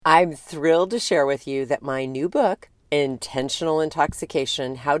I'm thrilled to share with you that my new book, Intentional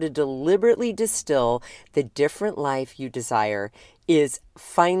Intoxication: How to Deliberately Distill the Different Life You Desire, is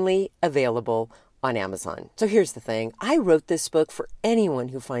finally available on Amazon. So here's the thing. I wrote this book for anyone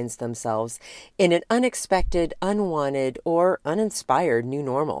who finds themselves in an unexpected, unwanted, or uninspired new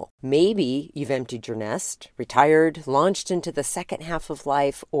normal. Maybe you've emptied your nest, retired, launched into the second half of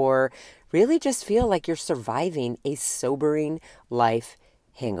life, or really just feel like you're surviving a sobering life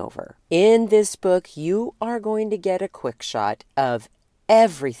hangover. In this book, you are going to get a quick shot of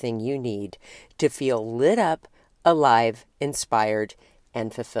everything you need to feel lit up, alive, inspired,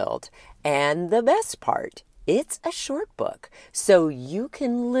 and fulfilled. And the best part, it's a short book, so you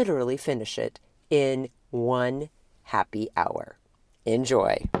can literally finish it in one happy hour.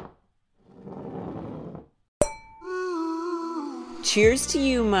 Enjoy. Cheers to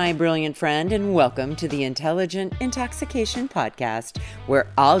you, my brilliant friend, and welcome to the Intelligent Intoxication Podcast, where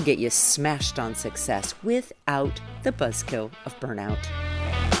I'll get you smashed on success without the buzzkill of burnout.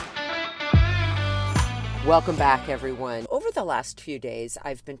 Welcome back, everyone. Over the last few days,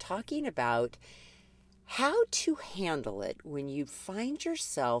 I've been talking about how to handle it when you find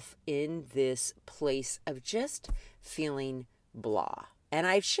yourself in this place of just feeling blah. And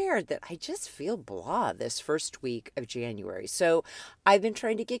I've shared that I just feel blah this first week of January. So I've been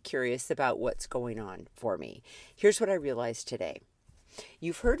trying to get curious about what's going on for me. Here's what I realized today.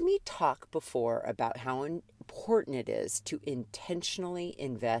 You've heard me talk before about how important it is to intentionally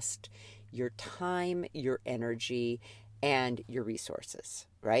invest your time, your energy, and your resources,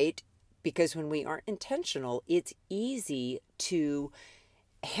 right? Because when we aren't intentional, it's easy to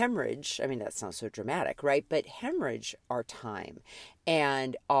hemorrhage. I mean, that sounds so dramatic, right? But hemorrhage our time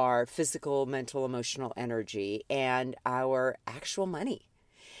and our physical, mental, emotional energy and our actual money.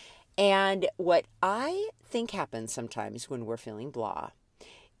 And what I think happens sometimes when we're feeling blah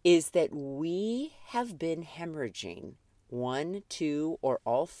is that we have been hemorrhaging one, two, or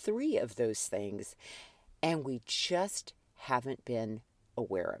all three of those things, and we just haven't been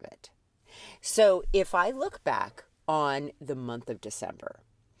aware of it. So if I look back on the month of December,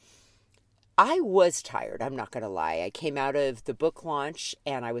 I was tired. I'm not going to lie. I came out of the book launch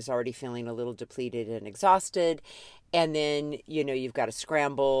and I was already feeling a little depleted and exhausted. And then, you've got to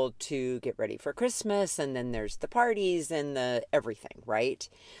scramble to get ready for Christmas. And then there's the parties and the everything, right?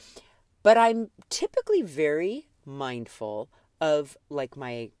 But I'm typically very mindful of like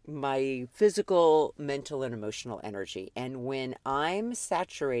my physical, mental, and emotional energy. And when I'm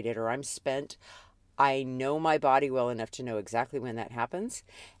saturated or I'm spent, I know my body well enough to know exactly when that happens.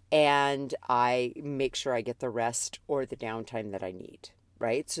 And I make sure I get the rest or the downtime that I need,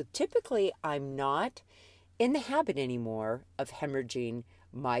 right? So typically I'm not in the habit anymore of hemorrhaging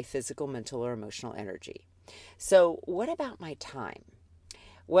my physical, mental, or emotional energy. So what about my time?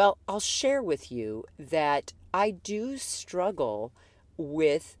 Well, I'll share with you that I do struggle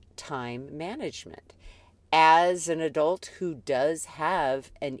with time management. As an adult who does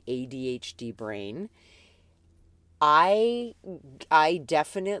have an ADHD brain, I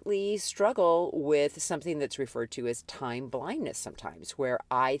definitely struggle with something that's referred to as time blindness sometimes, where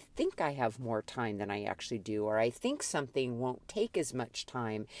I think I have more time than I actually do, or I think something won't take as much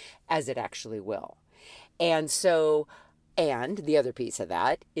time as it actually will. And the other piece of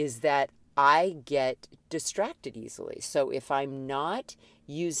that is that I get distracted easily. So if I'm not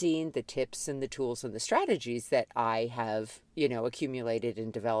using the tips and the tools and the strategies that I have, accumulated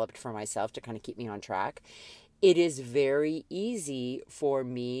and developed for myself to kind of keep me on track, it is very easy for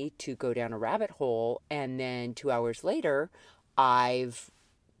me to go down a rabbit hole, and then 2 hours later, I've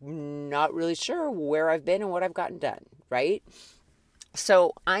not really sure where I've been and what I've gotten done, right?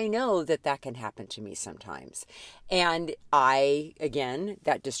 So I know that can happen to me sometimes. And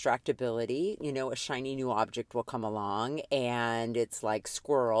that distractibility, a shiny new object will come along and it's like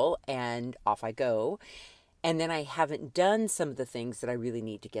squirrel and off I go. And then I haven't done some of the things that I really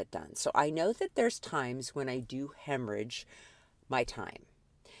need to get done. So I know that there's times when I do hemorrhage my time.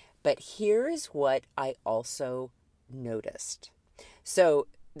 But here is what I also noticed. So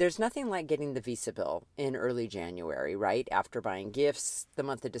there's nothing like getting the Visa bill in early January, right? After buying gifts, the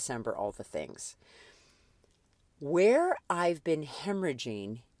month of December, all the things. Where I've been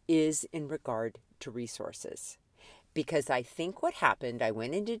hemorrhaging is in regard to resources. Because I think what happened, I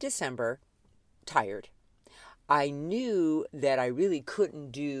went into December tired. I knew that I really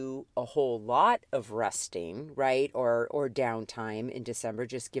couldn't do a whole lot of resting, right? Or downtime in December,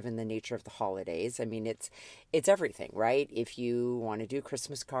 just given the nature of the holidays. I mean, it's everything, right? If you want to do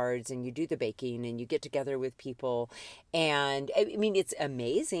Christmas cards and you do the baking and you get together with people, and I mean, it's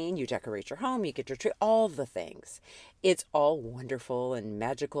amazing. You decorate your home, you get your tree, all the things. It's all wonderful and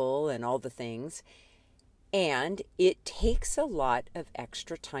magical and all the things. And it takes a lot of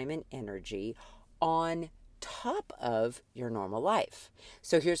extra time and energy on top of your normal life.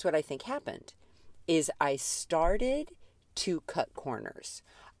 So here's what I think happened is I started to cut corners.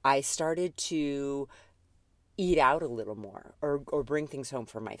 I started to eat out a little more or bring things home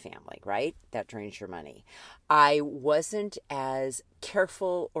for my family, right? That drains your money. I wasn't as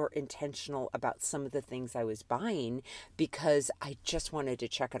careful or intentional about some of the things I was buying because I just wanted to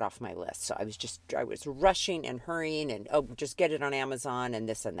check it off my list. So I was rushing and hurrying and, just get it on Amazon and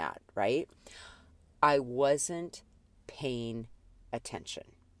this and that, right? I wasn't paying attention.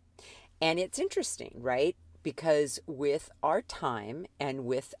 And it's interesting, right? Because with our time and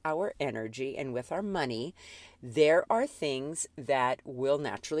with our energy and with our money, there are things that will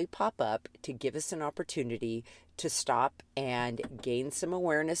naturally pop up to give us an opportunity to stop and gain some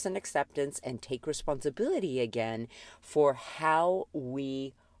awareness and acceptance and take responsibility again for how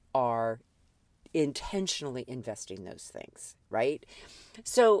we are intentionally investing those things, right?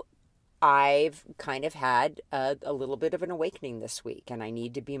 So I've kind of had a little bit of an awakening this week, and I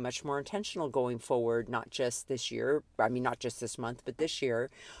need to be much more intentional going forward, not just this year, not just this month, but this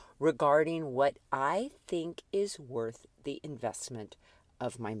year, regarding what I think is worth the investment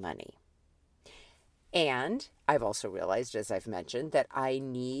of my money. And I've also realized, as I've mentioned, that I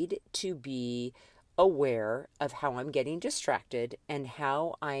need to be aware of how I'm getting distracted and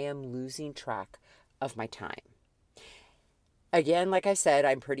how I am losing track of my time. Again, like I said,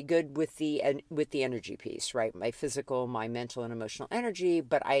 I'm pretty good with the energy piece, right? My physical, my mental and emotional energy,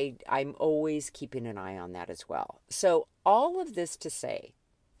 but I'm always keeping an eye on that as well. So all of this to say,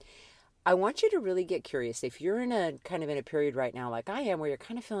 I want you to really get curious. If you're in a period right now like I am, where you're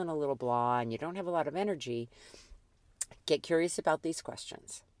kind of feeling a little blah and you don't have a lot of energy, get curious about these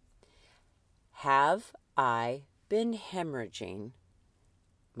questions. Have I been hemorrhaging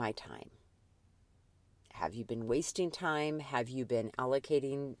my time? Have you been wasting time? Have you been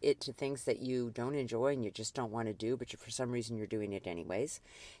allocating it to things that you don't enjoy and you just don't want to do, but for some reason you're doing it anyways?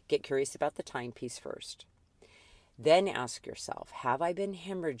 Get curious about the time piece first. Then ask yourself, have I been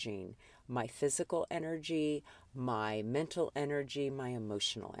hemorrhaging my physical energy, my mental energy, my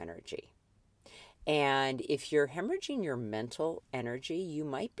emotional energy? And if you're hemorrhaging your mental energy, you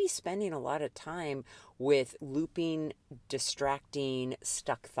might be spending a lot of time with looping, distracting,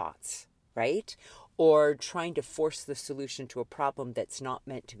 stuck thoughts, right? Or trying to force the solution to a problem that's not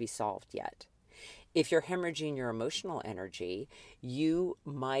meant to be solved yet. If you're hemorrhaging your emotional energy, you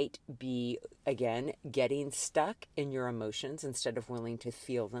might be, again, getting stuck in your emotions instead of willing to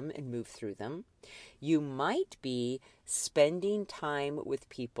feel them and move through them. You might be spending time with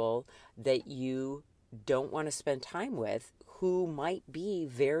people that you don't want to spend time with, who might be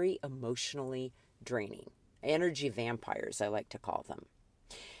very emotionally draining. Energy vampires, I like to call them.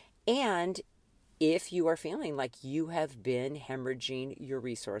 And if you are feeling like you have been hemorrhaging your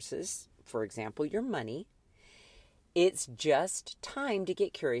resources, for example, your money, it's just time to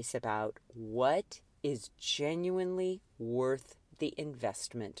get curious about what is genuinely worth the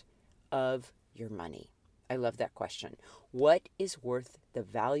investment of your money. I love that question. What is worth the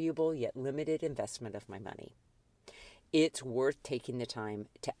valuable yet limited investment of my money? It's worth taking the time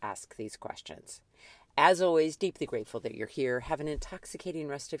to ask these questions. As always, deeply grateful that you're here. Have an intoxicating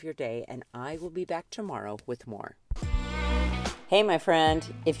rest of your day, and I will be back tomorrow with more. Hey, my friend,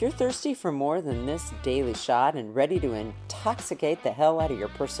 if you're thirsty for more than this daily shot and ready to intoxicate the hell out of your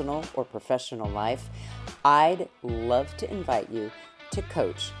personal or professional life, I'd love to invite you to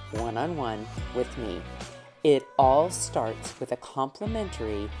coach one-on-one with me. It all starts with a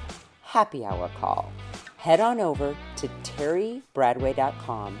complimentary happy hour call. Head on over to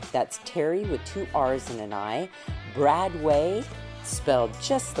terrybradway.com. That's Terry with 2 R's and an I. Bradway, spelled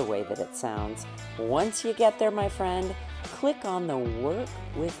just the way that it sounds. Once you get there, my friend, click on the Work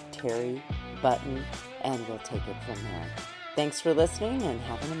with Terry button and we'll take it from there. Thanks for listening and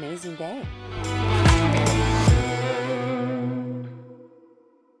have an amazing day.